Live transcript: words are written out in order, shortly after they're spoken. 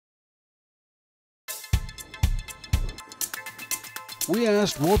We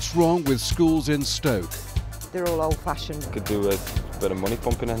asked what's wrong with schools in Stoke. They're all old-fashioned. Could do a bit of money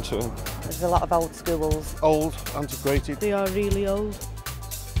pumping into them. There's a lot of old schools. Old, antiquated. They are really old.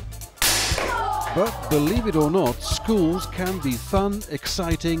 But believe it or not, schools can be fun,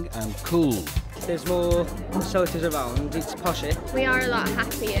 exciting and cool. There's more facilities around, it's posher. We are a lot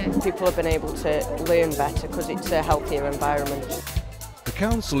happier. People have been able to learn better because it's a healthier environment. The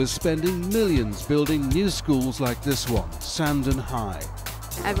council is spending millions building new schools like this one, Sandon High.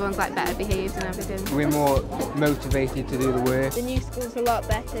 Everyone's like better behaved and everything. We're more motivated to do the work. The new school's a lot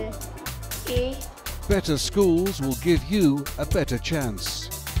better. Better schools will give you a better chance.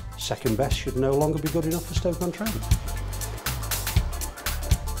 Second best should no longer be good enough for Stoke-on-Trent.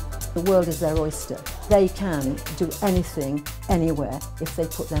 The world is their oyster. They can do anything, anywhere, if they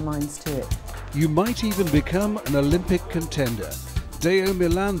put their minds to it. You might even become an Olympic contender. Deo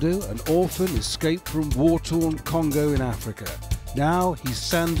Milando, an orphan, escaped from war-torn Congo in Africa. Now he's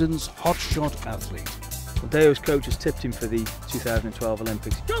Sandon's hotshot athlete. Deo's coach has tipped him for the 2012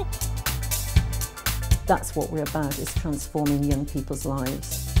 Olympics. Go! That's what we're about, is transforming young people's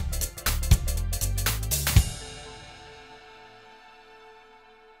lives.